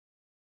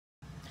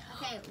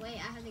Okay, wait, I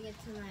have to get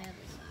to my other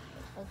side.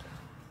 Okay.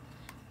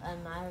 I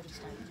already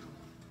started.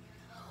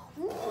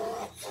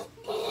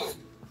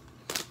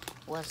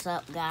 What's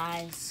up,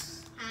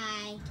 guys?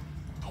 Hi.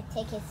 I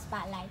take his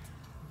spotlight.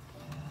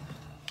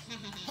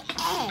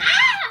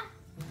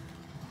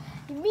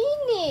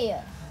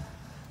 Meanie!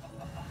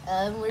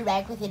 We're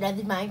back with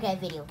another Minecraft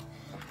video.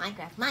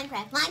 Minecraft.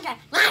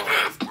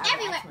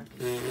 Everywhere.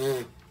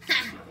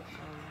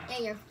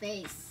 In your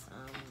face.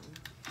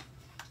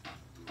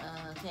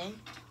 Okay.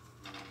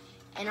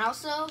 And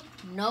also,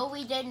 no,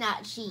 we did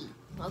not cheat.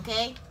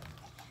 Okay.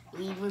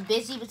 We were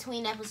busy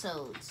between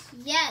episodes.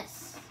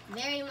 Yes,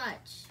 very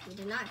much. We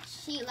did not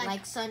cheat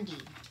like Sunday.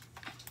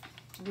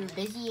 We were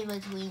busy in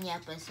between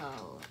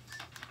episodes.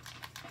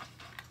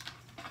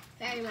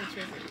 Very much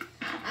busy.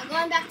 I'm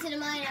going back to the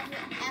mine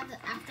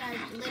after I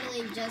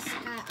literally just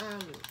got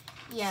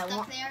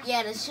stuck there.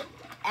 Yeah,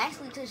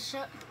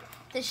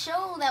 to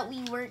show that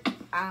we weren't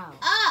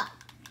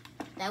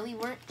that we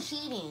weren't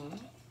cheating.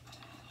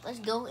 Let's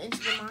go into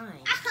the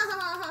mine.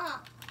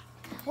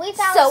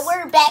 So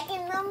we're back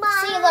in the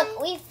mine. See, look,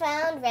 we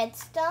found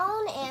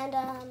redstone and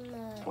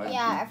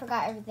yeah, I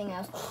forgot everything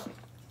else.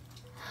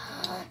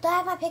 Do I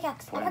have my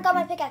pickaxe? I forgot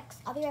my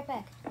pickaxe. I'll be right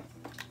back.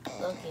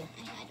 Okay.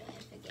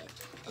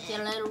 Okay,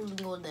 let us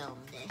go down.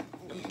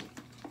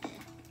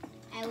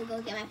 I will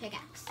go get my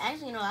pickaxe.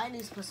 Actually, no, I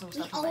need to put some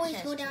stuff in my always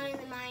chest. go down in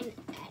the mine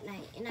at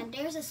night. And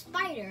there's a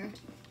spider.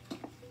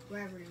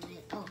 Wherever it is.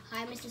 Oh,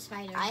 hi, Mr.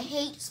 Spider. I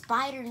hate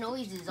spider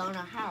noises on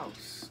a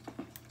house.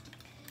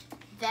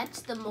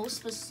 That's the most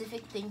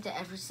specific thing to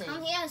ever say.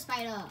 Come here,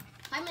 spider.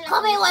 Come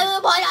here,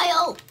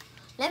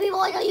 let me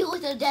murder you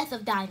with the death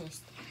of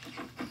Dynast.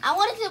 I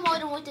wanted to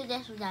murder with the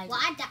death of Dynast.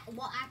 Well, I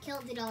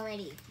killed it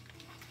already.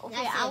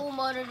 Okay, I will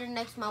murder the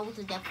next one with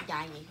the death of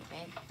Dynast,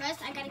 okay?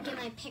 First, I gotta get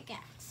my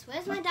pickaxe.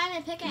 Where's my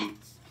diamond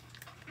pickaxe?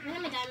 Where's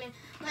my diamond?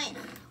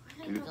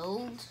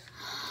 Gold.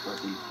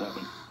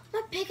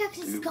 My pickaxe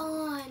is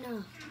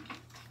gone.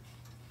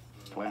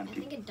 I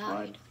think it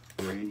died.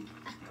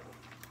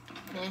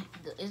 Nah,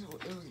 it was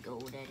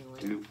gold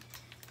anyway.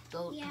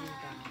 Gold. Yeah.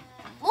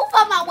 Move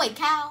out my way,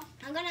 cow.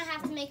 I'm gonna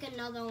have to make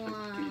another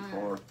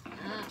one.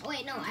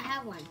 Wait, no, I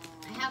have one.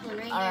 I have one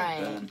right All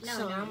here. right. No,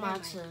 so no, I'm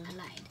about to. I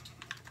lied.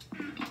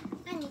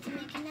 I need to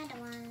make another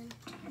one.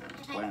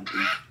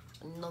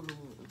 Another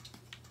one.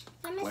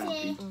 Let me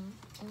see.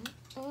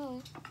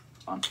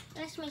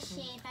 Let me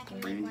see if I can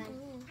make one.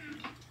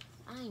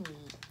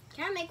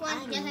 Can I make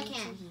one? Yes, I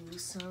can.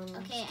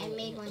 Okay, I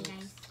made one,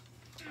 guys.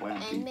 I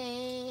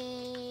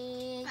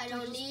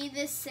don't need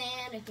this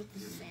sand. I took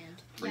this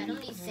sand. Yeah, I don't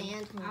need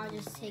sand. I'll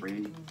just take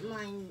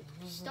my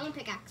stone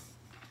pickaxe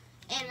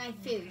and my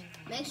food.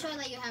 Make sure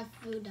that you have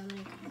food,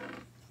 Dominic.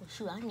 Well,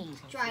 shoot, I need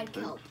some dried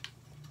kelp.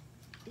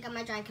 I got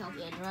my dried kelp.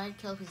 Yeah, dried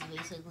kelp is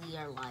basically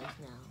our life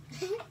now.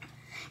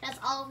 That's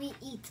all we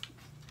eat.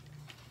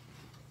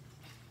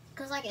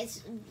 Cause like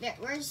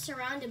we're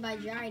surrounded by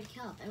dried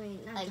kelp. I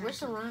mean, not like we're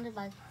surrounded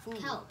by food.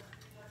 Kelp.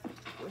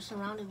 We're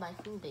surrounded by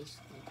food,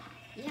 basically.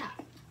 Yeah.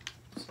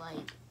 It's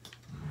like.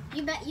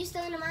 You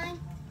still in the mine?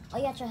 Oh,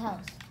 you at your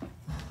house.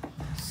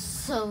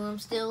 So I'm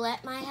still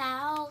at my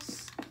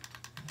house.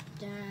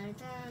 Dun,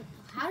 dun.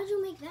 How did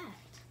you make that?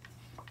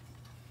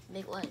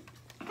 Make what?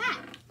 That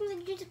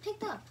you just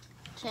picked up.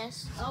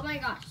 Chest. Oh my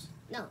gosh.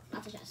 No,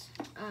 not the chest.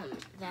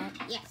 That.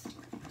 Yes.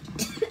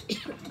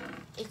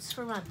 It's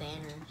for my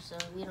banner, so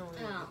we don't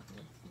really. Oh,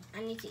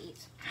 I need to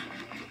eat.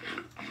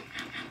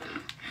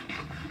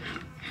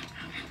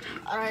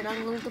 Alright,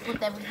 I'm going to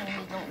put everything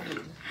we don't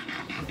need.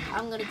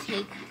 I'm going to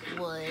take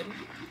wood.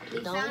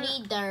 We don't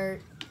need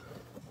dirt.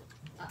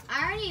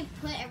 I already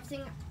put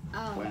everything.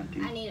 Oh,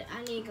 I need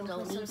to go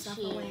put some stuff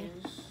away.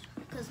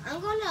 Because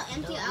I'm going to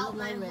empty out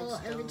my whole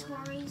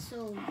inventory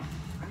so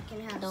I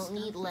can have Don't stuff.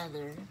 need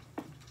leather.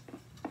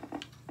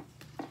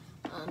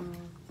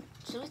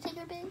 Should we take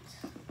our beds?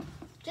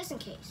 Just in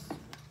case.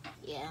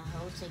 Yeah,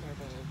 I'll take our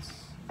beds.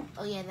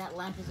 Oh yeah, that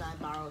lapis I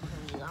borrowed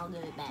from you. I'll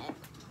give it back.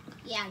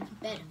 Yeah, you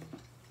better.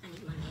 I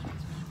need my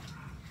lapis back.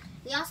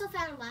 We also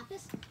found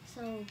lapis,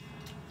 so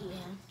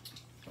yeah.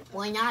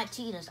 Why not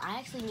cheat us? I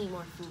actually need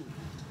more food.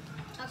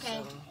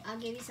 Okay, so. I'll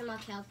give you some more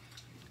kelp.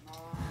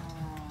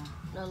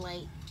 No,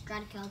 like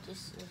dried kelp.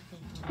 Just okay.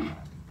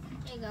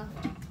 There you go.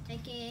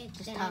 Take it.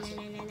 Just toss it.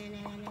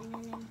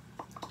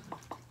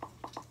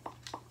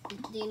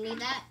 Do you need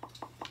that?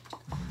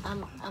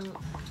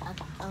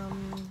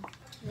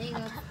 There you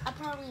go. I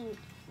probably.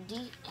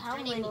 How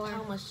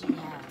much do you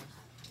have?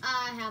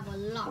 I have a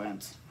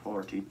lot.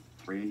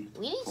 43.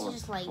 We need to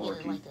just like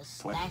get like a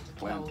stack of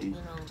kelp, you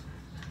know,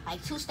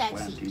 like 2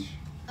 stacks each.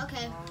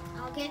 Okay,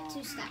 I'll get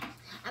 2 stacks.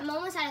 I'm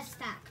almost at a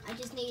stack. I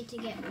just need to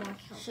get more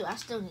kelp. Shoot, I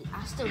still need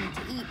to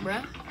eat,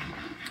 bruh.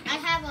 I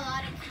have a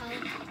lot of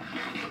kelp.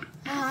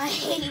 Oh, I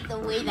hate the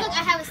way that. Look,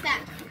 I have a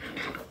stack.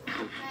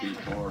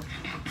 64.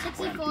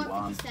 64,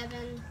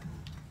 57.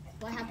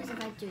 What happens if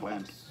I do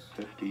this?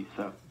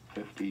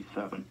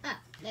 57.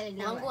 There you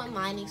go. I'm going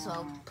mining, so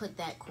I'll put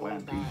that coal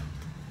back.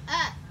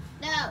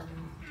 No.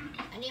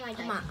 I need my Put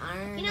diamond. my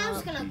iron. You know, I'm up.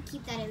 just gonna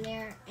keep that in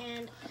there.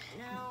 And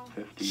now,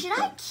 57. Should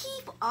I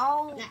keep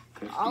all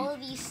Nah. of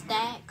these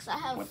stacks? I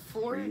have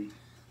 23.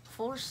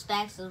 four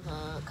stacks of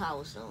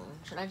cobblestone.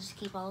 Should I just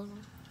keep all of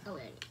them? oh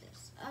wait, I need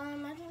this. I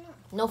don't know.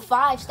 No,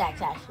 5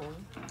 stacks actually.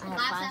 I have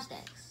 5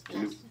 stacks.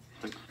 Two,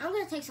 six, I'm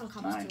gonna take some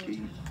cobblestone.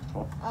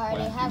 94. I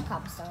already have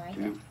cobblestone right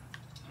here.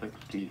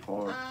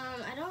 64.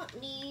 I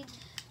don't need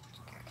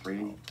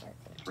 3,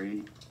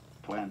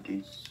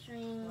 20.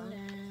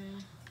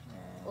 string.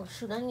 Oh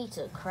shoot, I need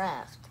to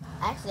craft.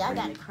 Actually, I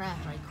gotta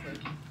craft right quick.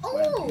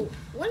 Oh,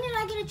 when did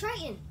I get a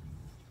Triton?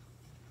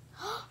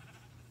 Oh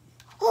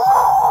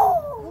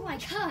Oh my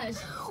gosh.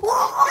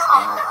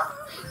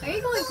 Are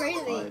you going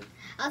crazy?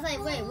 I was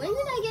like, wait, when did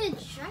I get a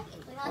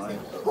Triton? And I was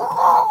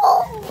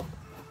like,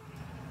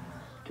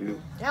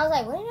 2, and I was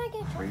like, when did I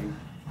get a 3, Triton?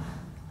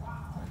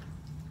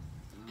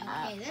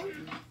 Okay,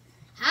 then.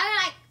 How did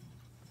I?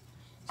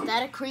 Is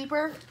that a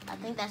creeper? I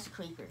think that's a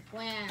creeper.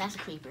 Where? That's a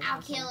creeper. I'll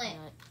Okay, kill it. you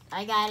know what?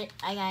 I got it.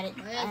 I got it.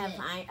 Where I is have it?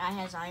 I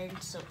has iron,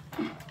 so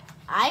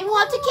I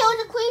want to kill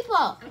the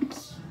creeper.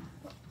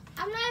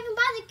 I'm not even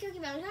by the cookie,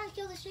 but I'm trying to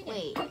kill the chicken.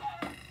 Wait.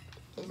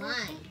 Is Mine.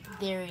 it?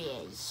 There he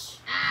is.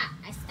 Ah,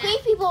 I stabbed.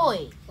 Creepy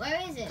boy. Where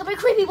is it? Come here,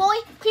 creepy boy.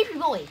 Creepy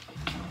boy.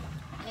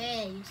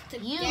 Hey, you just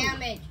took You.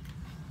 damage.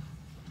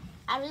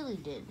 I really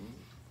didn't.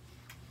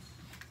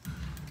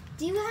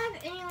 Do you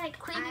have any like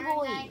Creepy iron that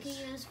I boys.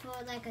 could use for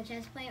like a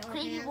chest plate or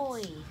Creepy pants?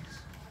 boy.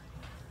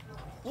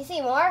 You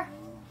see more?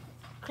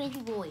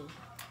 Creepy boy.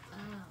 Oh.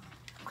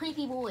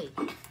 Creepy boy.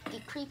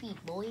 Get creepy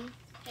boy.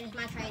 It is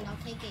my train. I'll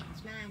take it.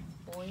 It's mine.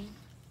 Boy.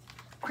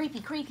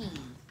 Creepy, creepy.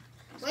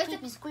 Where's the?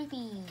 Creepy's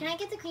creepy. Can I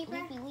get the creeper?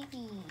 Weepy,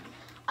 weepy.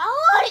 I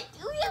want it.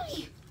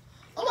 You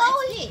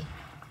Oh, XP.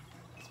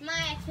 It's my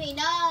XP.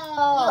 No.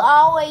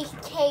 always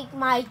take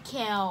my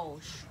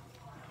kills.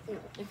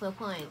 If we're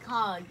playing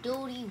Call of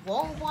Duty,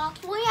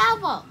 Roblox,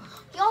 whatever.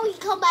 You always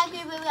come back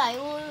here and be like,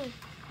 "Oh."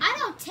 I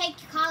don't take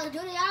Call of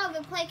Duty. I don't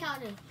even play Call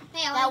of Duty.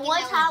 Hey, I That wanna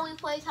one get time we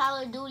played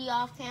Call of Duty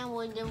off camera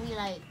and then we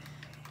like,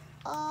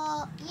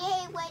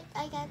 yay, wait,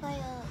 I got my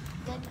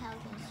gun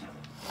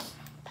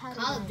powders.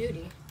 Call of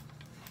Duty.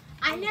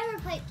 I never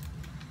played.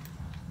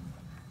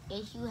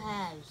 Yes, you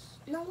have.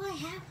 No, I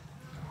have.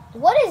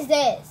 What is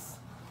this?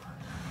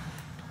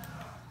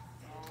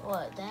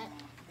 What, that?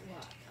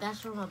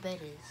 That's where my bed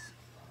is.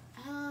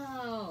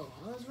 Oh,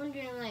 I was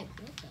wondering like,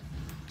 what the?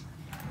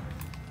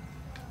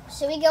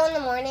 Should we go in the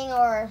morning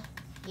or?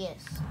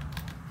 Yes.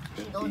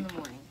 We go in the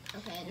morning.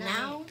 Okay,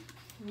 Now,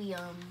 we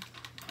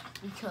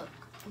cook.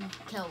 We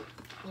kelp,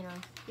 you know.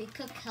 we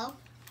cook kelp.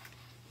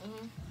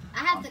 Mm-hmm. I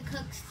have to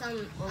cook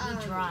some Well,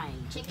 we dry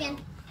chicken. kelp.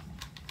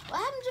 What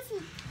happens if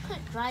you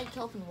put dried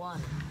kelp in water?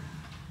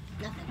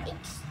 Nothing.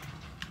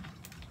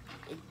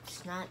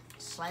 It's not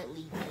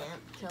slightly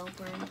damp kelp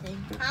or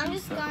anything. I'm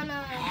just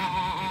gonna.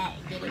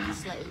 Get it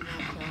slightly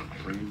damp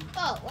kelp.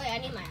 Oh wait, I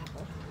need my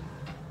apple.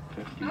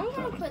 I'm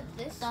gonna put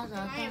this Da, in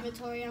da, my da.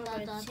 inventory. I'm Da,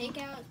 gonna da, da. take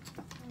out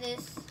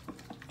this,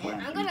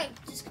 and I'm gonna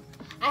just.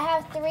 I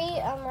have 3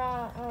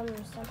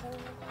 something.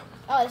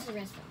 Oh, this is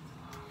redstone.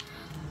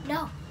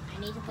 No, I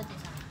need to put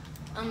this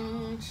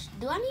on.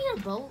 Do I need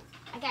a boat?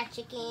 I got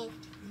chicken.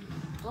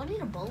 Do I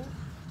need a boat?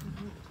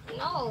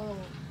 No,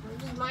 I'm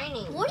just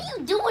mining. What are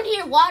you doing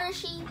here, water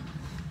sheep?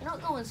 You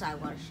don't go inside,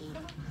 water sheep.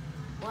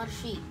 Water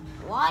sheep.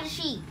 Water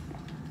sheep.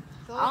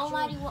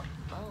 Almighty wa-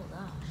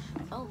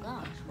 Oh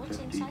gosh. What's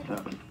inside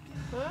of 57.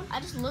 Hmm? I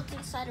just looked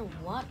inside of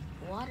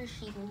water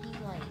sheep and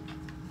he's like,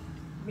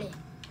 bleh.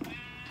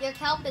 Your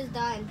kelp is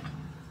done.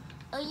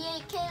 Oh yeah,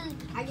 you can.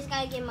 I just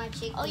gotta get my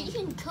chicken. Oh, you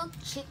can cook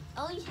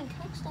Oh, you can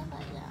cook stuff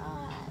like that.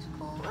 Oh, that's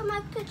cool. Where's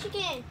my good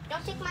chicken?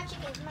 Don't take my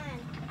chicken. It's mine.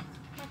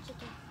 My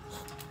chicken.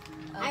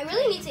 I Okay.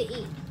 really need to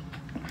eat.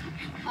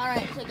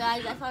 Alright, so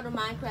guys, I found a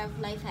Minecraft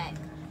life hack.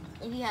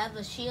 If you have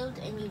a shield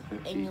and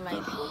you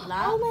like Oh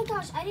block, my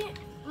gosh, I didn't.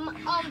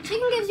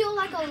 Chicken gives you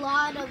like a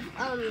lot of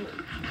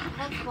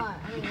health bar.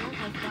 I mean, not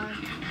health bar.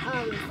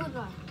 Food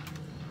bar.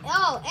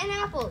 Oh, and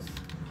apples.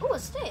 Oh, a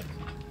stick.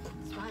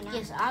 It's fine.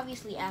 yes,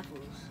 obviously apples.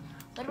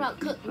 What about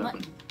cooked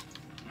mutton?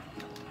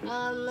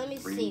 Let me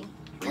see.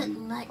 Cooked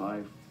mutton.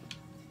 5,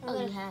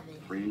 Oh, you have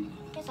it. 3,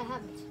 Yes, I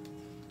have it.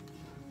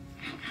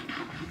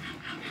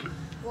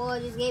 Well,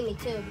 it just gave me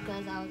 2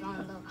 because I was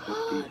on the.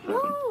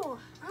 No,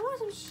 I want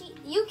some sheep.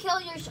 You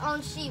kill your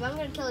own sheep. I'm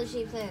gonna kill a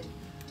sheep then.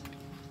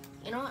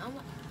 You know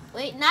what?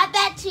 Wait, not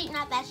that sheep,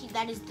 not that sheep.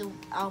 That is the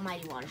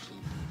almighty water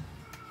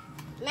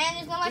sheep. Man,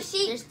 there's no more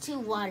sheep. There's 2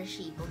 water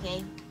sheep,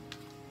 okay?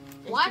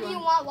 There's Why 2 do you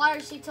want water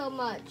sheep so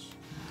much?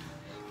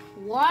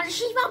 water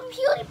sheep? I'm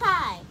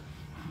PewDiePie.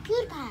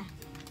 PewDiePie.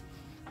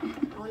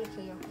 I want to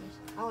kill your horse.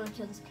 I want to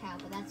kill this cow,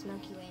 but that's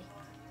Milky Way.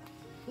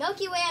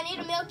 Milky Way, I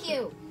need to milk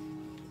you.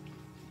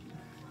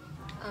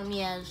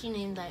 Yeah, she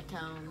named that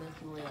cow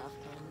Milky Way off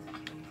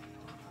camera.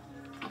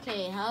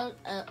 Okay, how?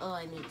 Oh,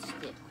 I need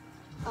stick.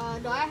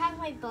 Do I have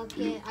my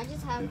bucket? I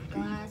just have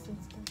glass and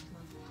stuff.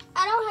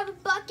 I don't have a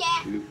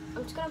bucket. 2,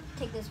 I'm just gonna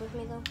take this with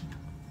me though.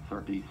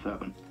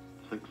 37,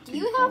 64. Do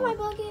you have my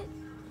bucket?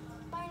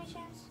 By any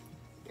chance?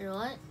 Your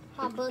what?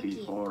 My bucket.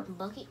 64,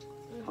 Bucket?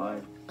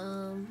 5. I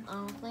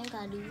don't think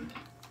I do.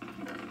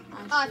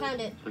 I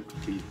found it.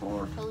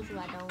 64. Told you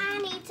I don't. I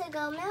need to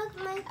go milk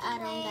Milky I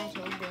don't Way. got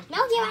your book.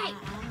 Milky Way.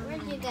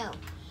 Where'd you go?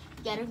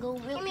 Gotta go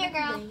real Come here,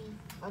 girl. Milky Way.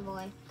 Oh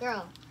boy,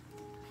 girl.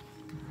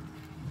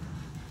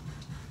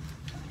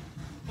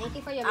 Thank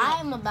you for your milk.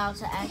 I'm about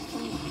to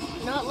actually.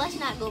 No, let's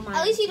not go mine.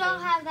 At least you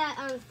don't have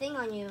that thing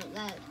on you.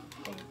 That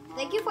thing.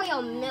 Thank you for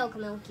your milk,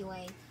 Milky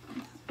Way.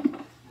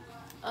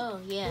 Oh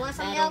yeah. You want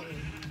some that'll milk? do.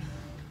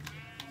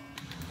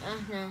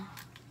 Uh-huh.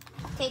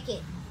 Take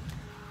it.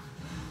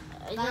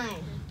 I Fine.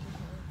 don't-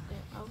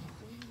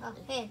 Oh,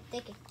 here,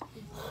 take it.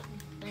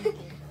 Thank you.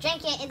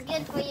 Drink it. It's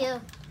good for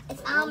you.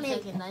 It's 1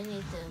 almond. second, I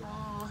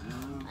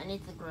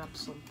need to grab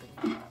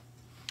something.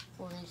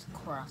 Or at least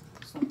craft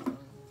something.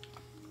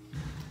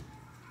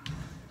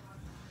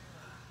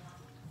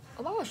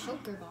 What about a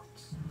sugar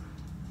box?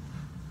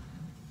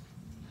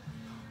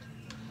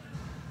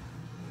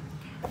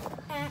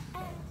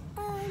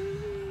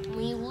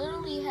 When you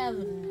literally have,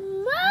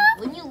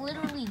 when you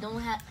literally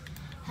don't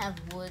have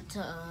wood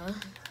to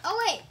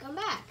Oh wait, come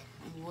back.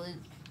 wood,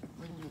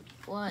 when you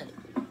what?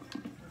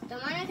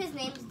 Don't mind if his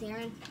name's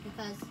Darren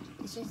because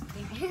it's just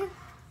Darren.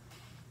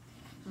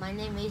 My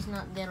name is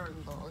not Darren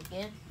though,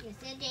 okay? Yes,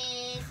 it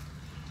is.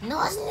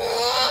 No, it's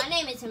not. My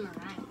name is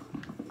Mariah.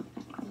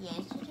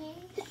 Yes, it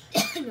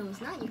is. No,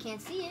 it's not. You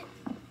can't see it.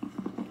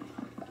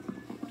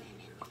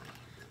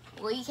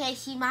 Well, you can't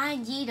see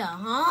mine either,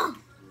 huh?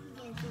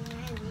 You can't see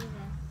mine either.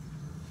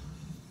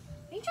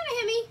 Are you trying to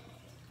hit me?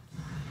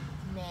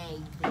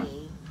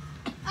 Maybe.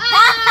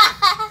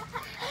 Ah!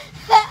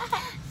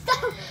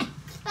 Stop!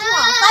 Come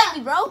on, fight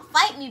me, bro.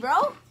 Fight me,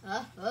 bro.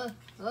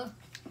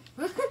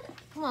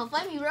 Come on,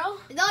 fight me, bro.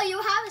 No, you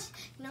have a.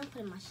 No, I'm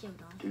putting my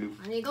shield on. 2.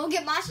 I need to go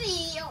get my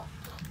shield.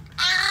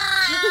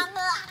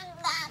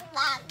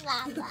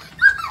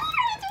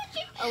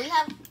 Oh,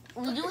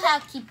 we do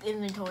have keep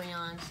inventory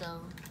on,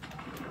 so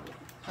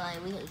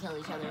like we can kill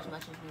each other as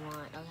much as we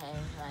want. Okay,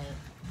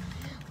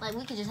 like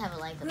we could just have it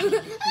like a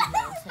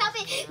Stop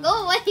it!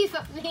 Go away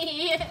from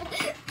me!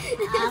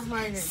 I've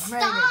murdered.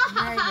 Stop!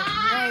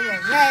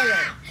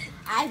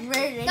 I've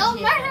murdered. Don't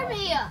you. murder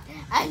me!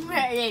 I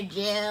murdered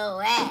you.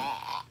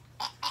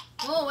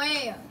 Go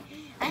away!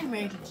 I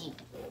murdered you.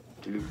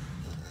 2.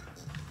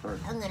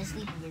 First. I'm gonna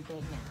sleep in your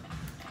bed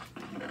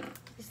now.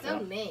 It's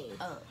not me.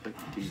 Oh,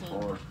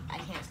 64. I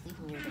can't sleep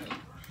in your bed.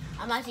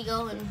 I'm about to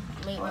go and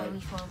make my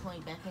respawn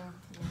point back in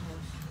the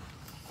house.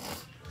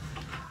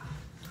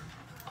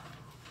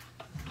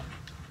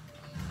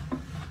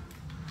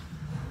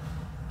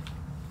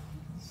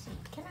 See,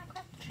 can I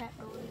grab the trap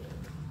door?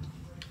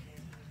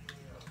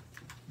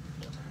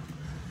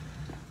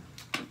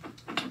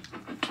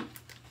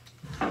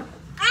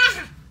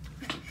 Ah!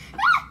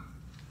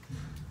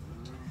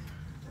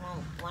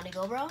 Want to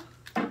go, bro?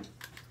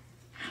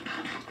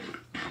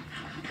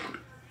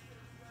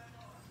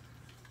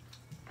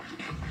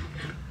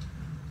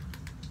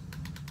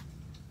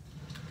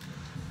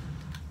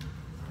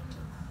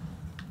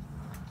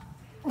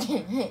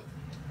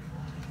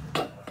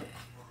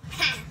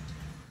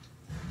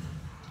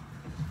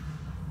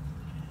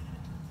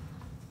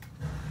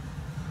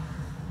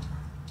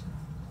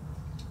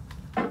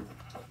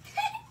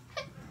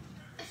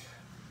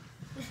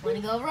 Want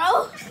to go,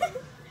 bro?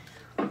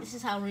 This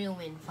is how real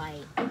men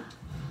fight.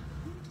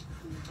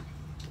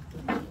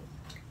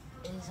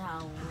 This is how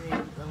the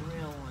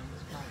real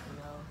ones fight, you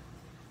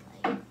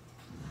know?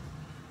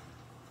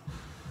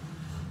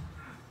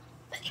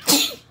 Like,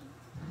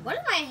 Why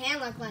does my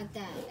hand look like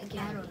that?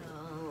 Again? I don't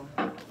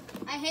know.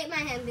 I hate my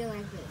hand being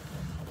like this.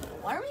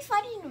 Why are we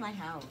fighting in my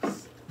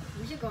house?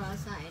 We should go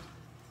outside.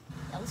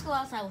 Yeah, let's go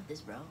outside with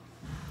this, bro.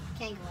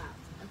 Can't go out.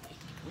 Okay.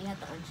 We have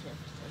to unshift,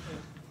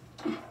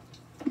 okay?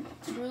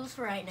 Truce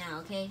for right now,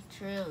 okay?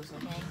 Truce,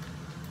 okay?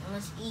 And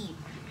let's eat.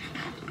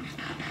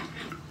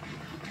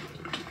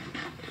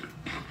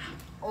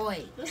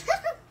 Oi.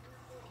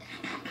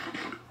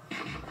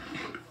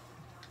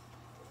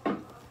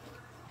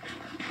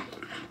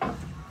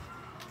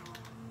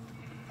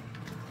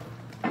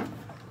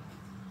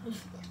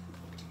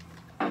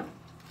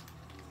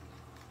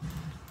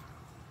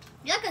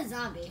 You're like a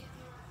zombie.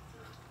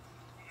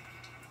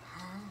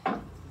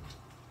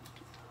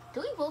 Do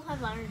we both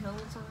have iron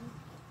helmets on?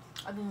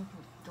 I mean,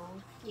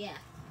 gold. Yeah.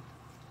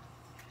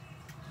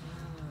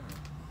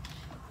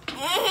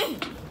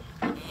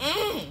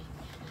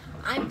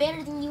 I'm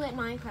better than you at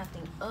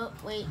Minecrafting. Oh,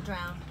 wait,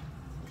 drown.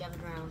 You have a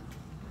drown.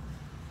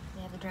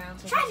 You have a drown.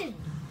 Trident!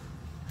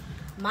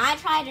 My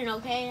trident,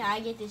 okay? I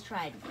get this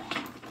trident.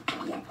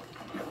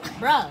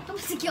 Bruh. I'm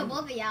supposed to kill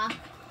both of y'all.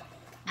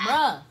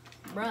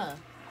 Bruh.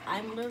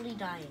 I'm literally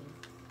dying.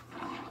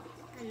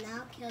 And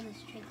now kill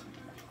this tricky.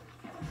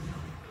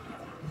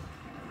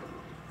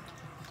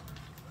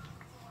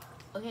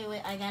 Okay,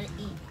 wait, I gotta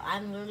eat.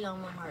 I'm literally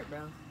on my heart, bro.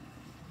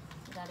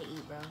 I gotta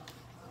eat, bro.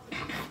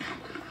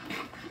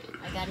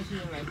 I gotta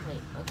heal right quick,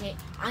 okay?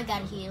 I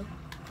gotta heal.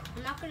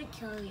 I'm not gonna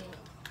kill you.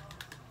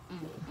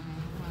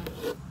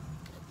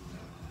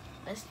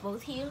 Let's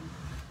both heal.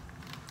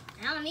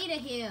 I don't need a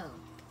heal.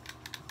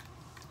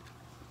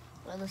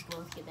 Well, let's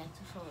both get back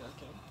to full.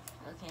 Okay.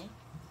 Okay.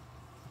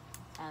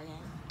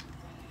 Okay.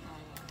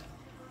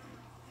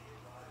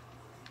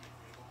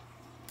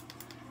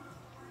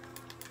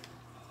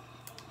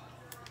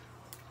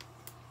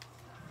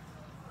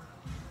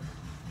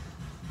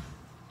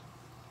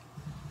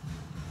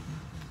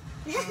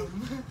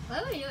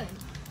 What are we doing?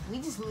 We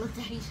just looked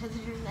at each other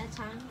during that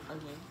time.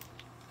 Okay.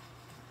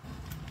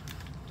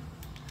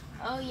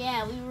 Oh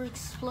yeah, we were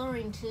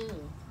exploring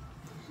too.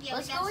 Yeah,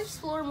 Let's go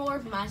explore more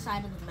of my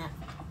side of the map.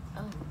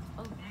 Oh.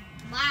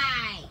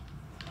 Why?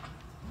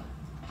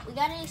 We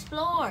gotta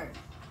explore.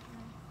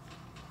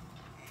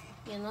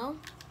 You know?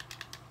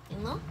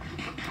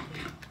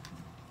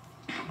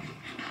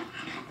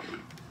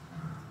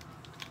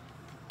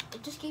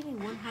 It just gave me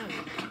 1 heart.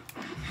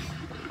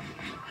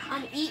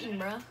 I'm eating,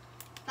 bro.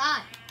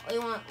 Fine. Oh,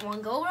 you want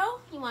to go, bro?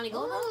 You want to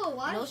go, bro? Oh,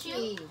 why No is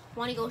shield? she?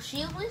 Want to go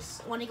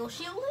shieldless? Want to go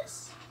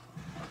shieldless?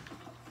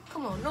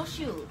 Come on, no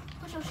shield.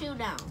 Put your shield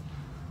down.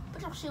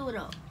 Put your shield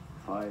up.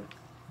 5.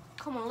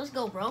 Come on, let's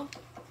go, bro.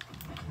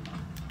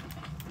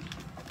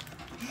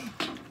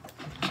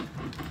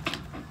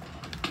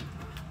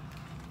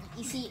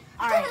 You see,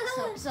 all right.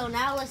 So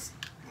now let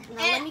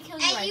me kill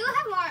you. And right you quick.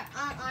 have more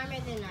armor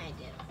than I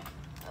do.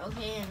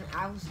 Okay, and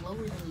I was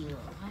lower than you.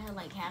 I had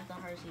like half the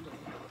hearts you did.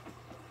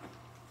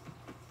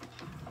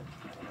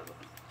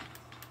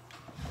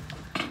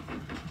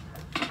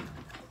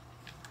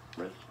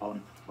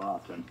 Respawn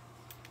button.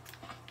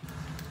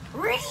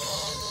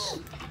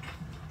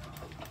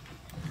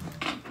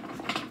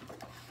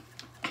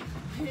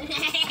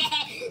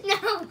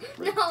 No.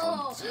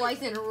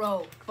 Twice in a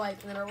row.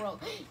 Twice in a row.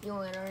 You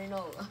already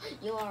know.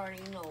 You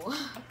already know.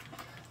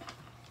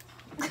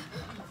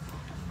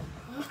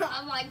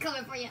 I'm like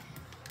coming for you.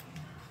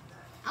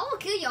 I will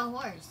kill your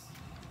horse.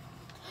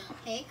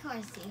 Hey,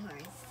 horsey.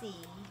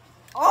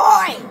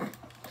 Oi!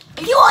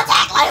 If you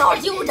attack my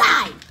horse, you will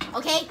die.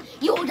 Okay?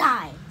 You will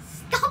die.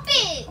 Stop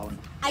it!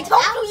 I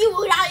told you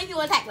will die if you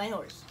attack my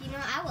horse. You know,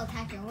 I will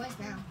attack your horse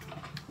now.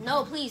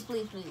 No, please.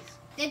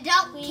 Then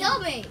don't Please. kill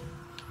me.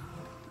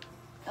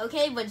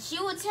 Okay, but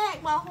you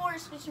attacked my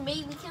horse, which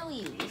made me kill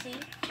you. You see?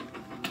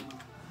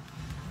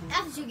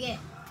 That's what you get.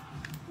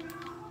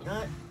 You know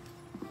what?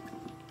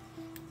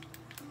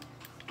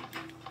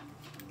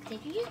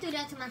 Did you just do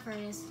that to my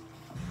furnace?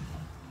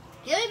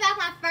 Give me back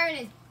my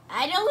furnace.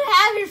 I don't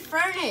have your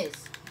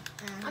furnace.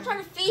 Uh-huh. I'm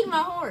trying to feed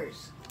my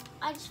horse.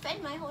 I just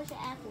fed my horse an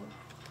apple.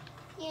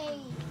 Yay.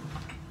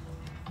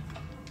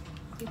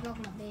 You broke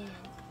my bed.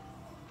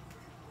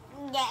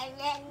 I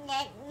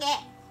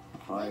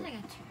 5. got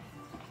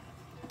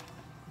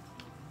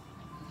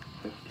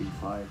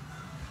 55.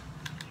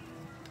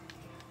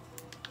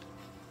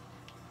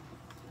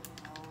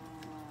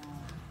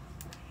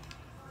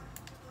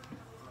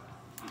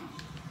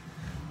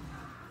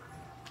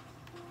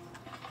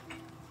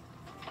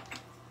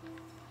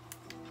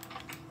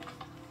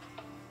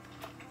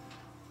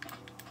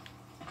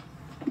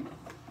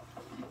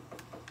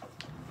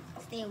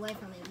 Stay away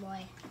from me,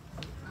 boy.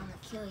 I'm gonna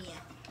kill you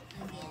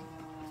again.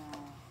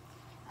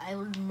 I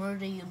will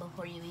murder you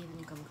before you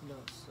even come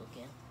close,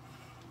 okay?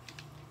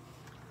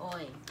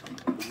 Oi.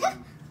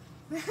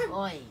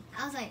 Oi. I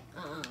was like,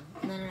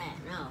 None of that.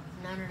 No.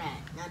 None of that.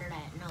 None of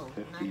that. No.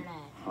 None of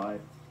that.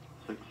 55.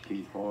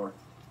 64.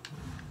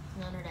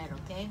 None of that,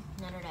 okay?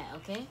 None of that,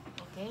 okay?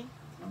 Okay?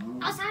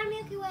 outside of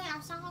Milky Way,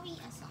 I'm sorry.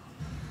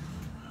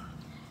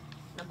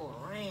 The boy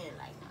ran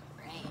like a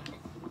rat.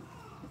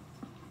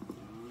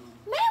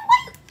 Man,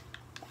 wait!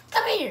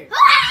 Come here!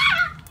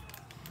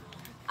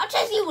 I'll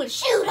chase you with a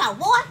shootout,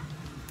 boy!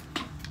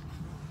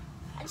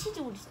 I'll chase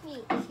you with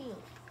a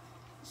shield.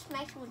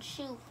 Smack you with a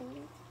shield, fool.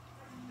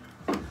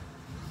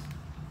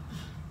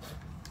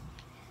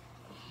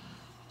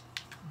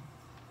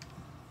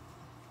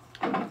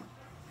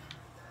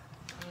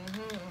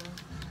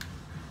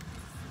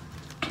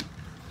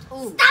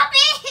 Ooh. Stop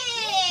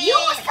it! You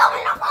was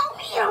coming up on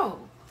me though.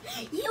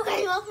 You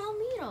came up on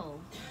me though.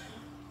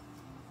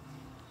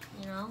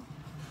 You know?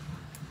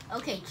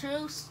 Okay,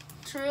 truce,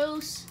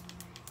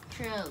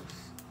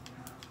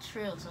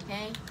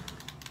 okay?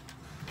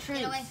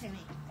 Get away from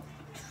me.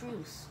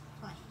 Truce.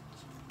 Why?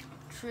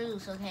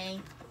 Truce, okay?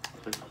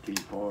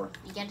 64.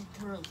 You got the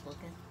truce,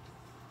 okay?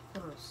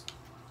 Truce.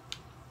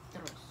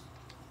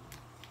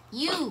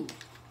 You!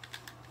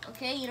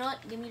 Okay, you know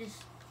what? Give me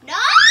this. No!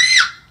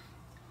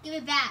 Give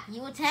it back.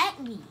 You attacked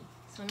me.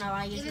 So now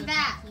I get Give to it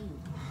attack back.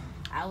 you.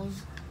 I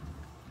was...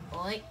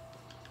 Oi.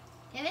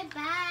 Give it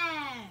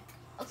back.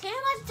 Okay, I'm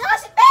about to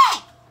toss it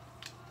back.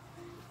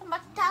 I'm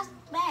about to toss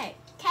it back.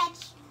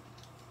 Catch.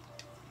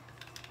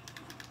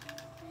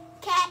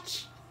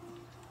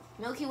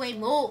 Milky Way,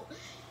 move.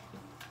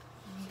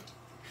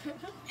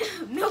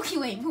 Milky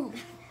Way,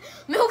 move.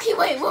 Milky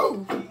Way,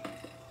 move.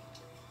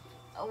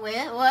 Oh,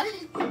 where? What?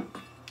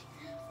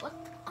 What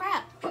the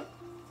crap?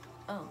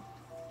 Oh.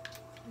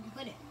 Where'd you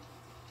put it?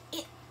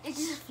 It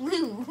just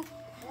flew.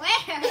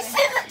 Where? It's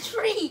in the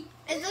tree.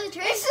 It's in the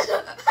tree? It's in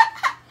the...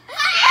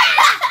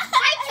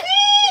 My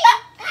tree!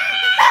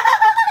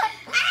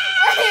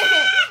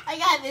 I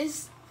got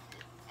this.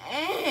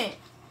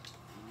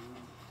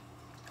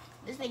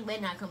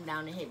 come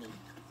down and hit me.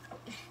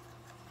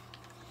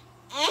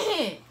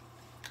 Eh.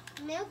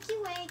 Milky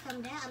Way,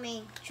 come down. I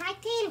mean,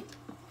 Triton.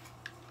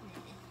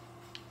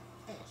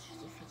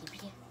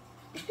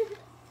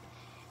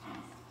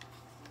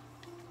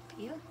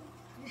 You?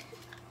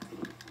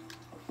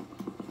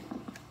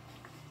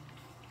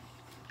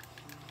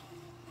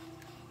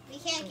 We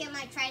can't get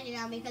my Triton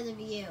out because of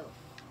you.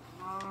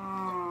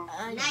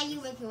 Not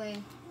you, Milky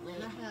Way. I'm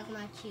not talking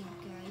about you,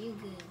 girl. You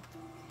good.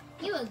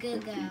 You a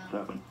good girl.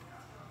 57.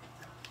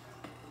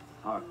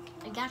 Hot.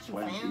 I got you,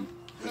 20. fam.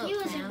 You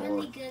Look, was a fam.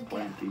 really good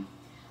girl. 20.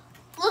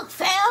 Look,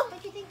 fam.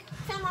 What do you think?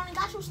 Fam, I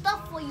got some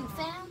stuff for you,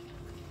 fam.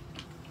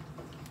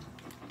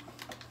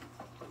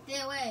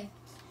 Stay away.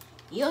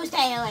 You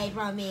stay away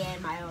from me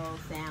and my whole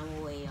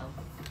family of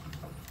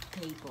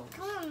people.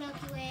 Come on,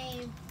 Milky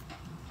Way.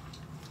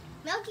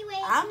 Milky Way.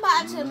 I'm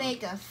about to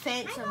make a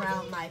fence I know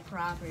around this. my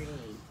property.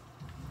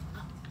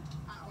 Oh,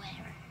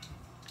 whatever.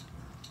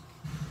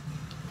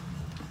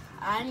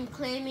 I'm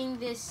claiming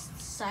this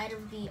side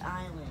of the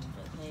island,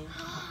 okay?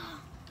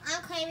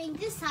 I'm claiming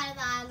this side of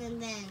the island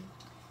then.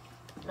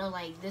 No,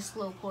 like this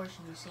little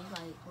portion, you see,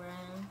 like where I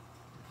am.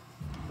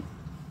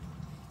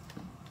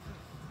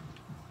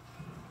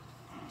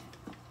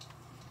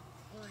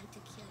 I want to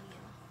kill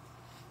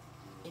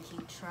you. If you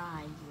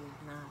try, you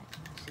will not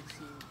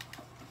succeed.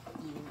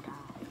 You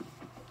die.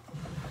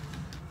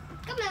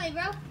 Come at me,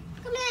 bro.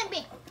 Come at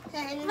me.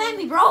 Come at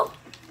me, bro.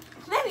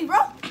 Come at me, bro.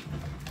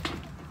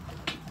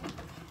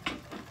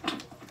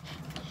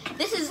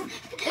 This is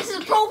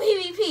pro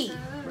PvP.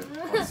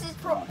 This is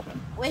pro.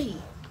 Wait.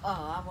 Oh,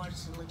 I wanted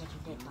to look at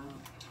your dead body.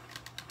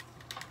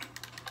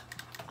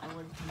 I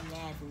wanted to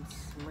laugh and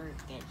smirk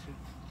at your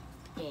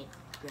dead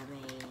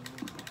remains.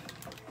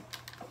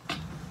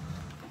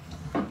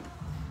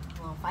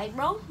 Wanna fight,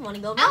 bro? Wanna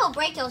go? I will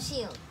break your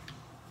shield.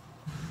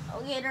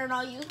 Okay, then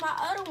I'll use my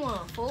other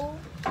one, fool.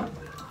 Can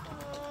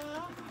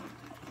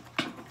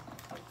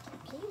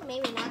you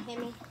maybe not hit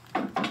me?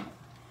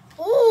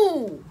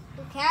 Ooh!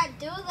 You can't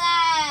do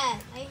that.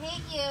 I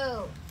hate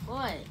you.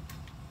 What?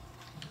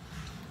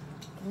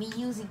 Me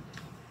using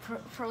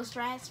pro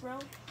strats, bro?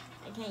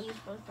 I can't use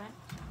pro strats.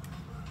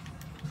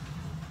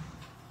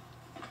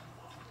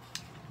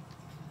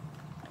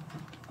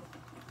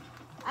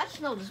 I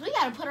just noticed we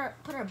gotta put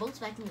our boats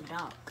back in the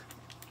dock.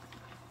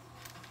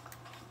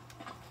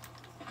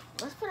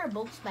 Let's put our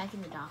boats back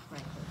in the dock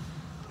right here.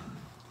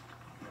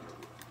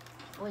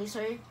 Wait,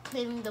 so you're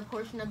claiming the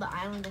portion of the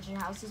island that your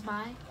house is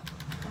by?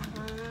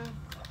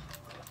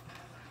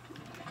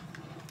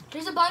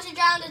 There's a bunch of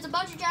drowned. There's a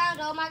bunch of drowned.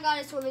 Oh my god,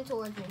 it's swimming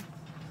towards me.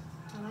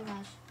 Oh my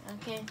gosh.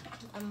 Okay,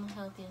 I'm gonna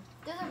help you.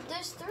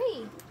 There's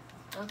three.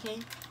 Okay,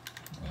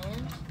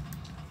 and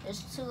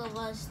there's two of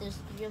us, there's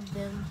three of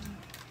them.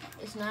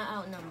 It's not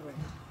outnumbered,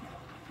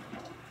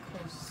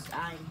 because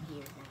I'm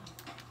here now.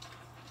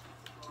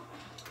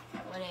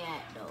 Where they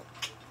at, though?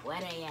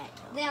 Where they at,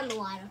 though? They're on the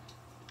water.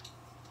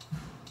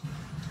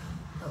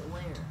 But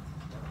where?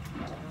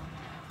 No.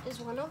 There's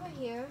one over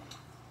here.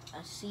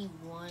 I see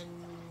one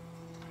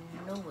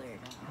nowhere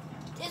now.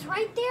 It's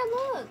right there,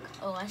 look.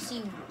 Oh, I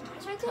see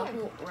It's right a there.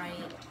 couple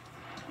right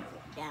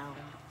down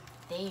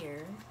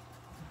there.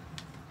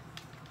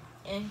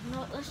 And you know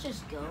what, let's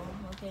just go,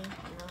 okay? You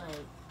know,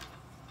 like,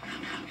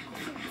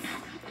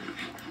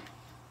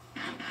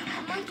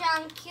 Come on,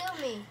 John, kill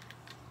me.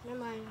 Never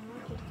mind, I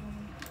want you to kill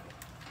me.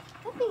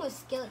 That thing was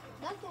skillet.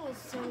 That thing was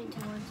swimming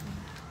towards me.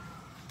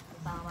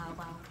 bow, bow,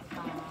 bow,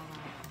 bow, bow, bow.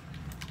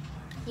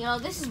 You know,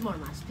 this is more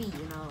my speed,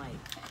 you know,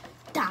 like,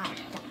 die.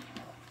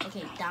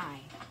 Okay, die.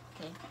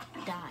 Okay,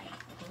 die.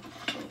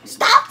 Okay.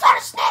 Stop trying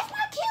to snatch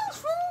my kills,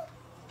 fool!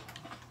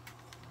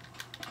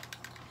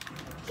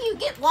 You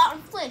get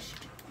rotten flesh.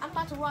 I'm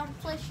about to rotten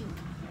flesh you.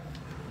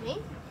 Me?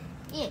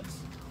 Yes.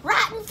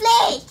 Rotten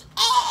flesh!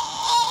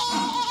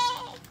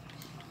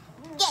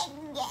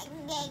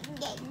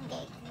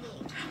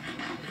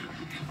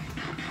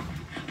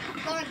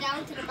 Going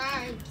down to the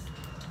barns.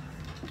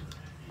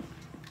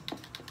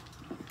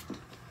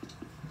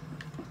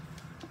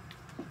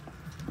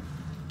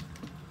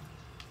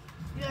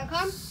 You gonna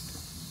come?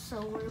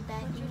 So we're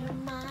back in the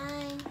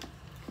mine.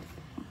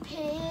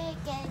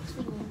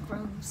 Pickaxing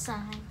from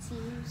side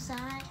to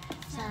side,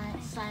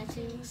 side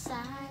to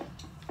side.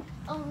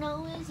 Oh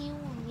no, it's you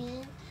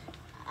again.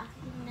 I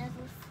can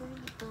never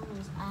forget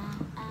those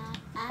eyes.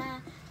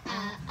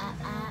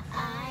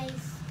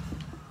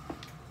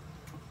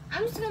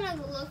 I'm just gonna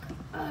look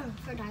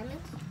for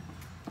diamonds.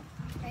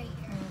 Right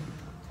here.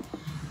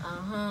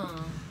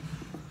 Uh-huh.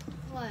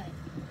 What?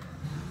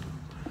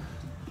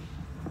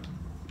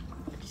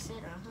 I just said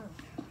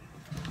uh-huh.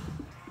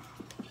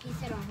 He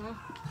said, uh-huh.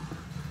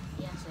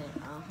 Yeah, I said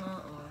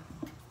uh-huh.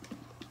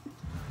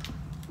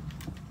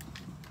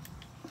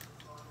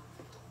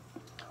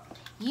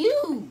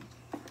 You!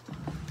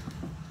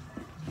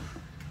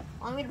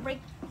 Want me to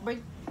break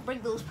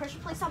those pressure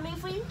plates I made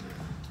for you?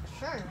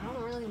 Sure, I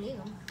don't really need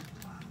them.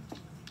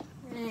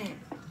 Man.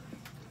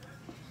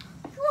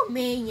 You're a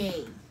man.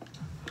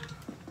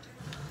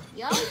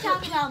 You always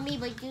talk about me,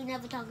 but you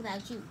never talk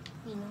about you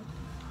know?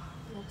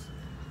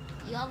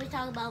 You always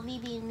talk about me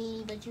being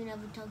mean, but you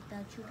never talk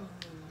about you being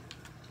mean.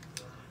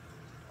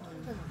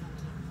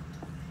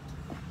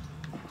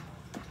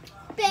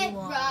 Big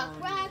rock,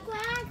 rock,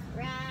 rock,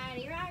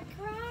 righty, rock,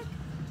 rock.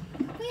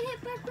 We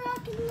hit big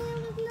rock and there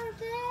was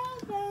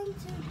nothing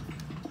to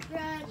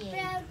ride.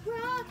 Big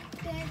rock,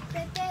 big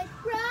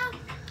rock.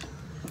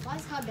 Why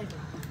is it called big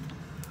rock?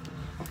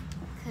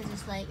 Because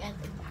it's like at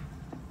the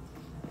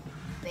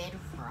bed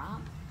of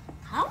rock.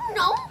 I don't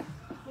know.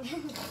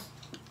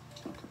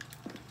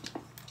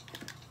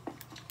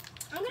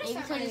 Maybe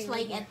because it's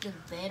like at the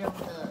bed of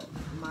the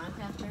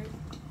Minecraft Earth.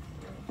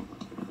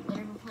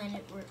 Whatever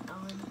planet we're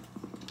on.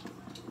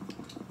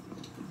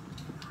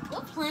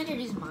 What planet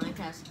is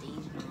Minecraft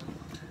stage on?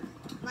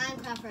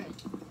 Minecraft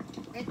Earth.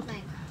 Earth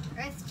Minecraft.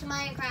 Earth to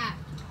Minecraft.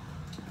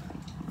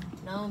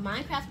 No,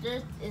 Minecraft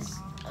Earth is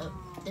a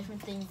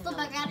different thing. Look,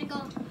 I gotta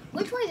go.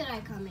 Which way did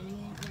I come in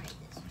again? Right,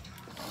 this way.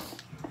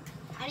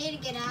 I need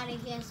to get out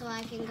of here so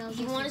I can go.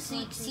 You want to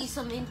see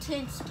some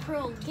intense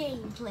pro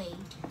gameplay?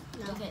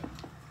 No.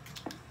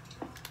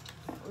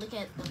 Look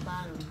at the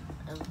bottom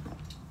of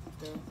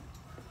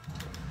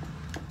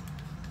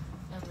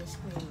the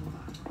screen.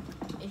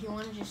 If you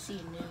want to just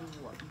see new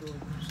doing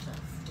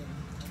stuff, then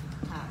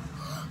top.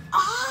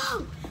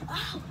 Oh!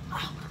 Ow! Ow!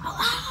 Ow!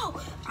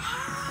 Ow!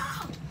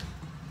 Ow!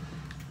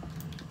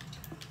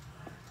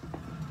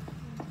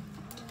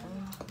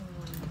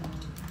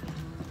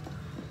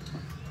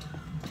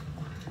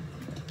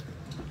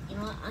 You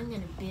know what? I'm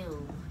gonna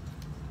build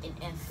an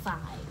F5.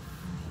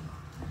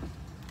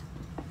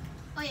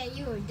 Oh yeah,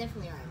 you were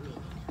definitely are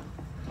meeting.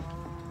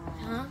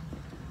 Huh?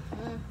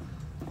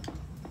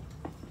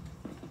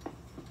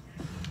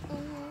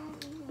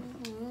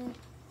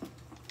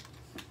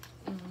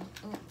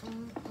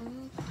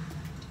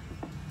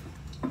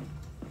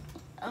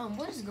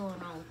 What is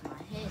going on with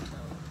my head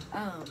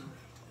though?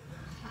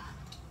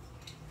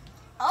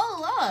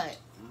 Oh Lord!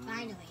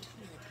 Finally.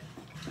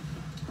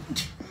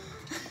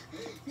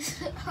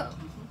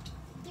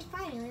 You're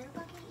finally a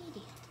fucking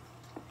idiot.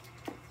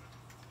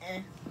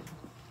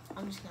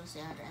 I'm just gonna say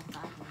how to F5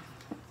 now.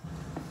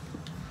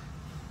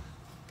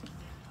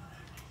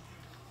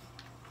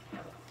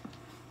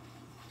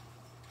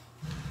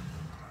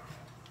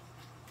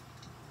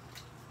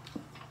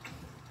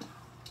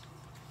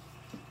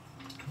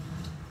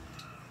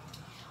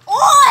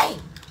 Oi!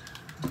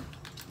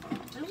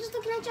 I'm just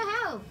looking at your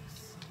house.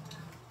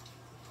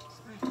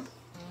 It's nice.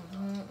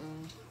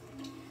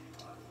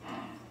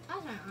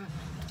 That's not honest.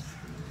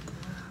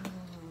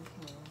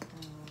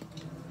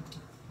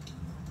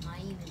 Not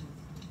even.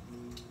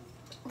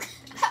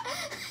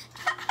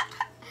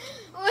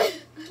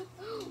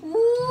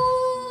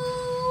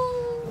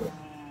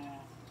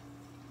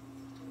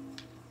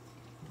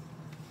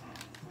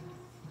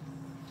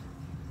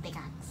 Big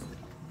axe.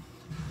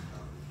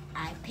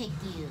 I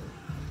picked you.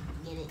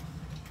 Get it?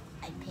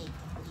 I picked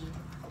you.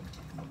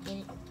 Get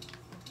it?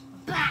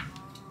 Bah!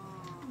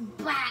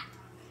 Bah!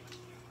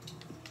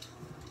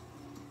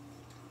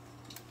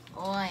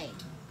 Oi.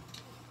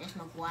 There's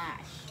my wash.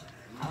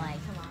 Alright,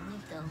 come on,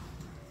 let's go.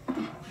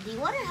 Do you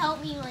want to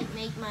help me, like,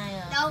 make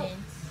my No.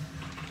 fence?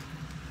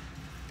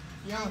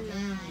 Yo, I'm yo.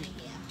 out of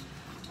here.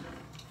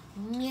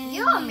 Yeah.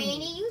 You're a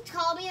meanie. You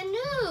called me a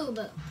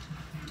noob.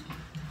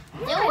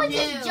 I was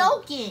just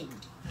joking.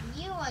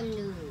 You a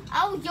noob.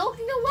 I was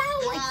joking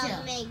around with I'll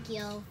you. make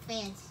your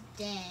fence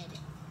dead.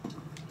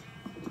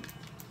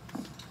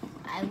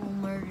 I will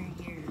murder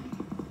your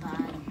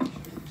bodies.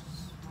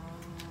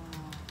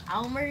 I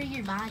will murder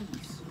your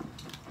bodies.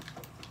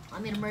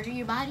 I'm gonna murder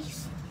your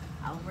bodies.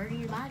 I will murder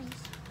your bodies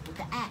with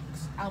the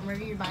axe. I'll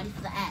murder your bodies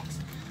with the axe.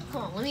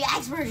 Come on, let me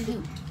axe murder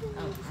you.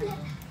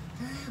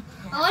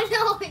 Oh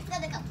no, it's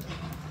gonna go.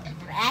 I'm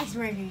gonna axe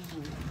murder you.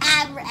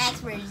 I'm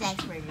axe murders,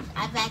 axe murders.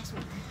 I've axe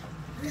murders.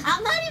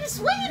 I'm not even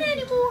swinging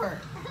anymore.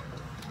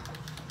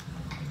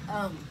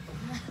 Ah!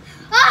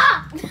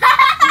 Get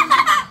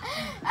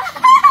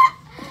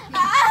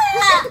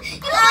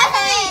away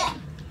from me!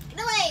 Get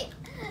away!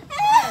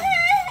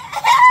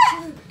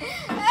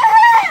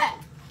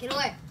 Get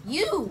away!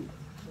 You.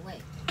 Get away.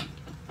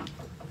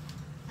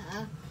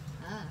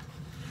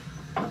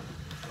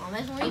 Wanna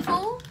mess with me,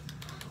 fool?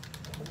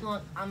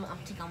 Well, I'm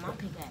taking my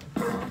pickaxe.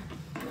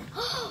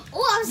 Oh,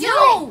 I'm sorry.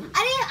 You!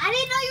 I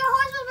didn't know your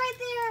horse was right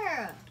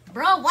there.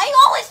 Bro, why you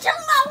always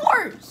killing my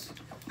horse?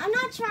 I'm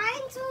not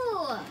trying to.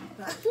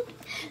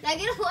 Now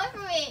get away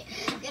from me.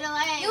 Get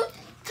away. You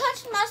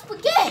touched my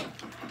spaghetti.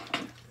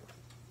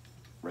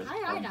 How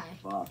did I die?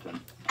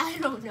 Boston. I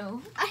don't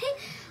know.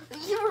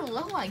 You were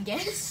low, I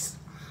guess.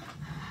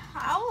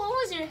 How low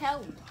was your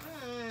health?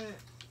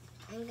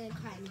 I'm gonna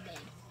cry in bed.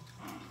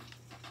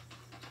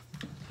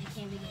 I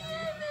can't be getting on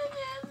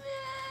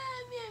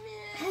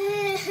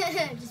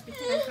bed. Just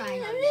because I'm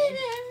crying on bed.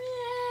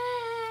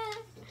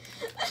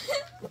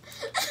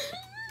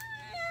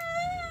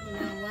 You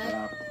know what?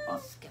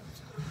 Let's go.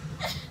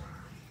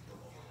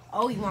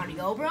 Oh, you want to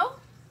go, bro?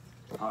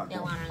 Hard.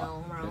 You wanna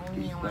go, bro?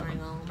 You wanna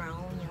go, bro?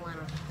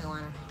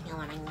 You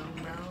wanna go,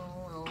 bro?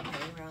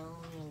 Okay, bro.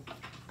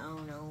 Oh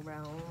no,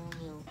 bro.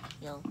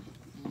 Yo,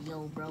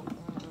 bro.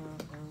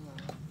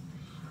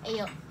 Hey,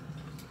 yo.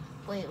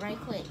 Wait, right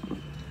quick.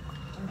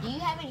 Do you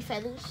have any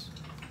feathers?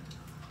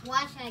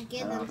 Why should I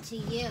give them to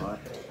you? What?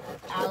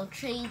 I'll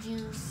trade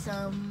you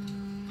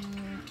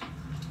some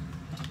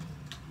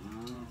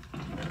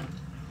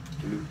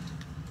 2,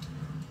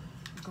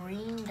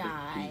 green 3,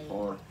 dye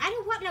 4. I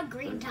don't want no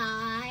green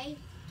dye.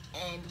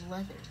 and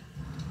leather.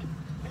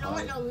 I don't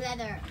want no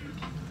leather.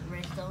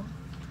 Redstone.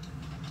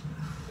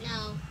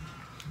 No.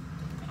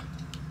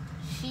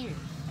 Shears.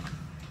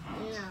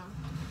 No.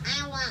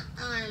 I want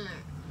armor.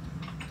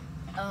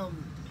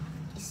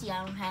 You see,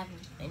 I don't have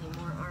any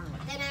more armor.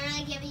 Then I'm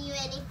not giving you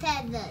any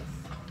feathers.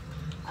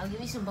 I'll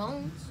give you some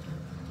bones.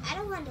 I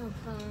don't want no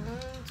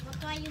bones. What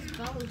do I use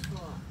bones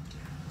for?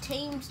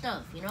 Tame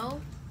stuff, you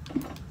know?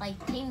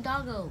 Like tame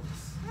doggos.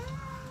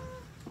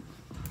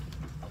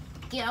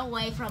 Get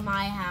away from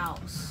my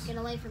house. Get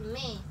away from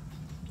me.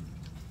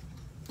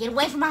 Get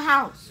away from my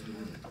house.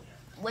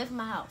 Away from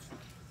my house.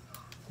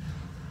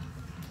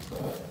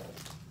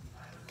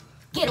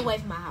 Get away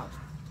from my house.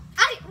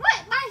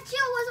 What? My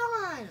shield was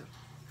on.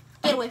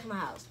 Get away from my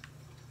house.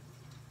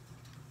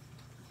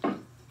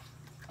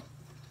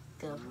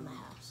 Get away from my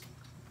house.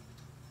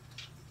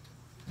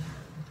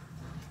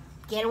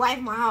 Get away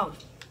from my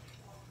house.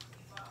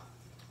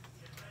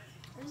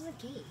 Where's the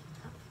gate?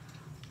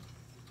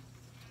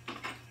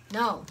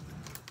 No.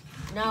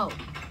 No.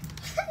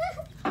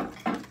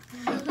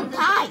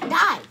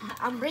 Die.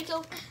 I'm break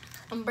your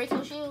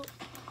shield.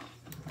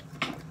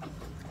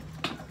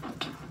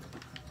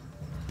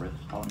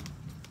 Redstone.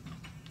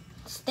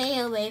 Stay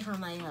away from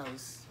my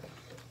house.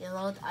 You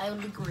know, I will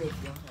grip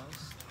your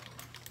house.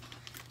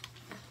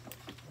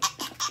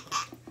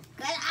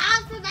 Get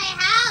off of my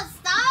house!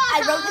 Stop!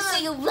 I broke a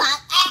single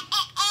block.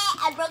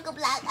 I broke a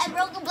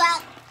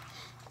block.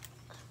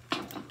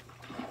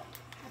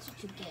 That's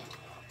what you get.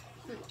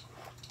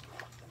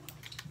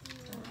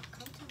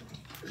 Come to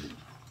me.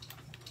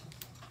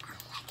 I'm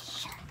like a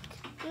shark.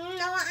 You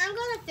know what? I'm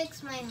gonna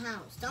fix my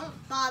house. Don't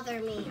bother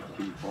me.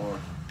 2, 4.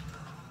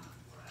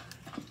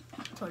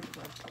 Torch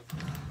wood.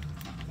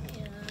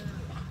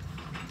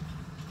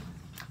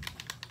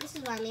 This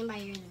is what I mean by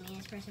you're the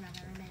meanest person I've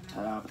ever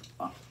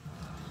met.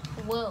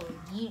 Well,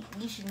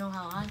 you should know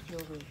how I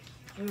feel.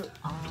 You're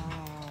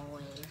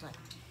always like.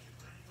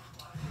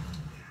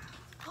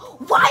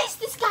 Why is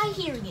this guy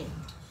here again?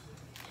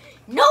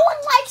 No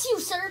one likes you,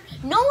 sir.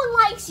 No one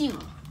likes you.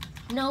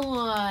 No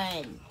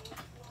one.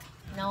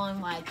 No one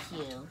likes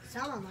you.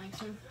 Someone likes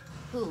him.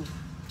 Who?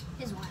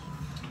 His wife.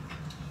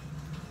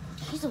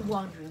 He's a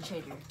wandering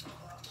trader.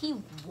 He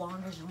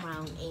wanders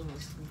around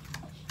aimlessly.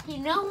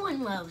 No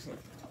one loves him.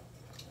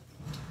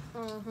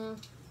 Mm-hmm.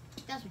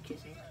 That's what you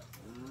say.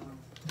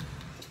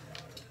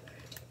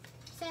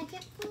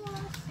 Second floor.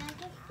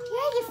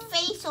 Yeah, your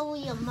face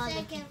only a mother.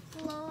 Second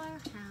floor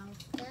house.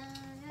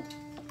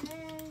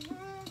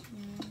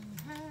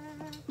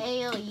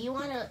 Hey yo, you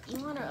wanna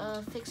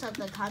fix up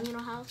the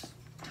communal house?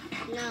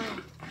 No,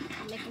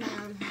 I'm making my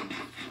own house.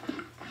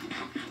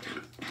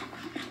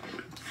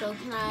 So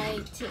can I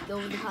take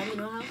over the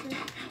communal house then?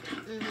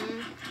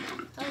 Mm-hmm.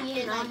 Oh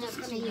yeah, now I I'm just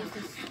have gonna to use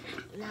this.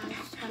 Now I'm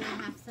just gonna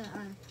have to.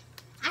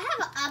 I have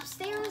an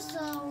upstairs,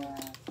 so.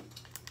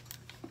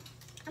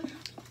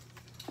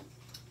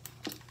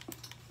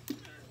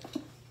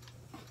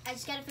 I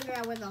just gotta figure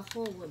out where the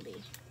hole would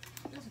be.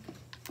 That's okay.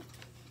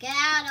 Get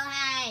out,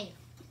 okay?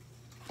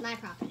 It's my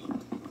property.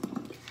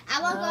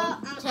 I won't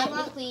go.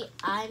 Technically,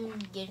 I'm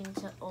getting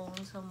to own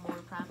some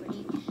more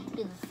property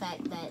due to the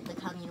fact that the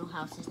communal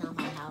house is now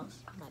my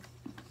house. I'm like,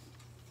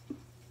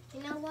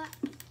 You know what?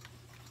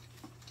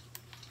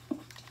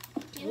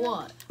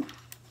 what?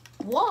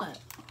 What?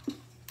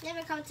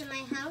 Never come to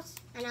my house,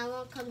 and I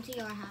won't come to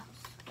your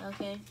house.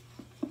 Okay.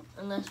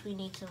 Unless we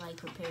need to like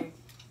prepare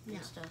No.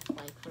 and stuff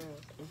like for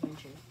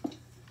adventure.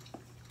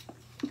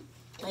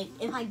 Like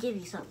if I give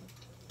you something,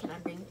 can I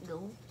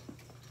go?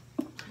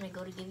 Can I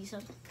go to give you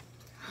something?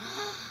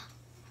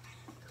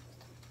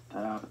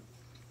 I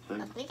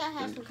think I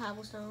have some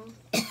cobblestone.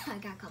 I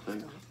got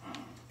cobblestone.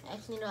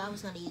 Actually, no, I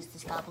was gonna use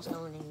this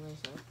cobblestone anyway,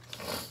 so.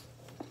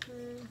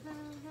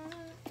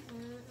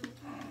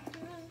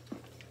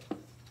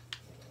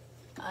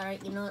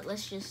 Alright, you know what,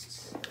 let's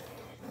just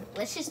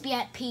be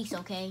at peace,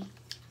 okay?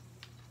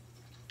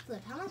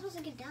 Flip, how am I supposed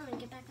to get down and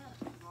get back up?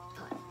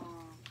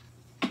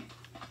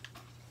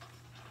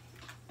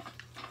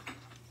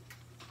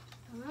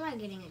 Where am I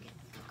getting again?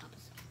 Oh,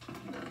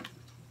 cobblestone.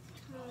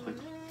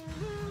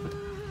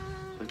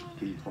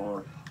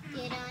 64.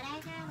 Get all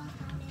that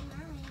cobblestone in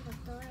my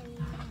inventory.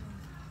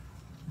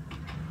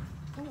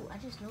 Ooh, I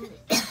just know it.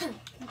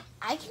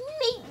 I can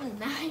make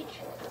 9.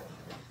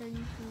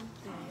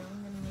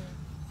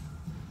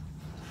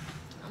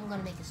 I'm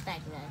gonna make a stack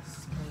of that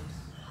because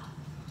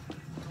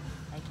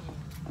I can.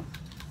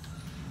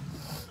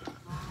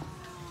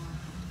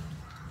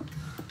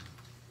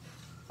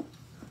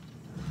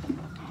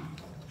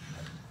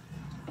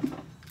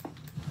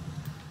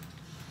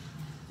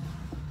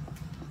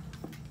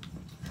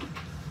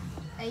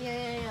 Hey,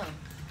 yo.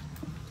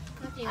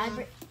 What do you I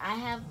want?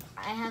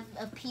 have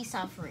a peace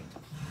offering.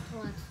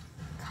 What?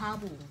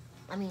 Cobble.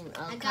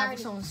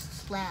 cobblestone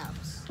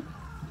slabs.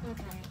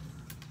 Okay.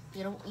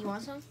 You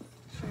want some?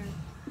 Sure.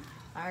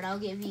 All right, I'll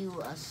give you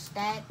a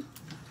stack,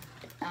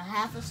 a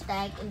half a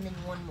stack, and then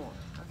one more.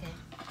 Okay.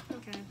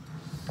 Okay.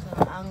 So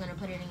I'm gonna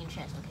put it in your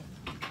chest. Okay.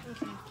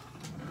 Okay.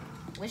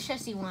 Which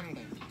chest do you want it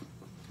in?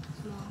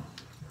 Small.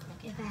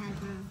 Okay. If I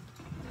had room.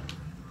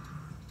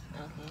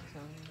 Okay. So.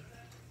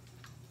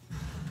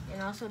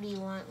 And also, do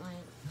you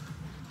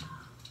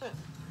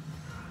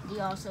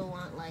also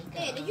want like?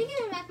 Hey, did you give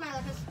me back my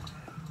lapis?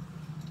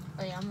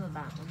 Oh yeah, I'm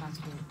about to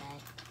give it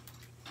back.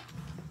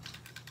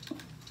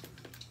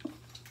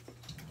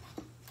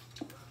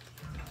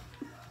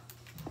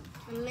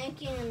 I'm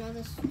making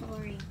another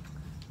story.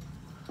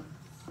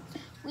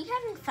 We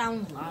haven't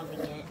found lava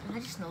yet. I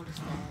just noticed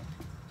that.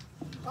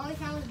 All we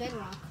found was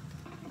bedrock.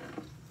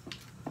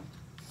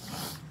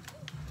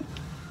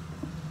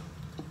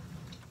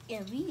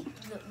 Yeah,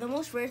 the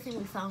most rare thing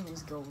we found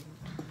is gold.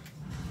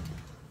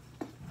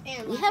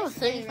 And We have a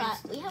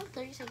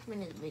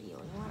 36-minute video.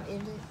 You want to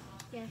end it?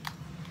 Yeah.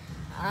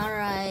 All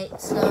right,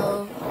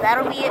 so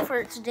that'll be it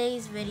for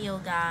today's video,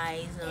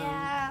 guys.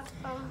 Yeah.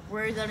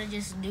 We're gonna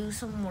just do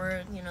some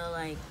work,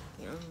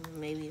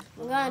 maybe.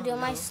 I'm gonna do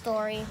my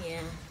story.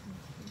 Yeah.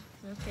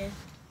 Okay.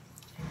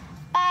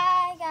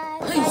 Bye,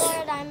 guys. Bye,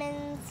 Lord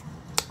Diamonds.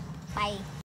 Bye.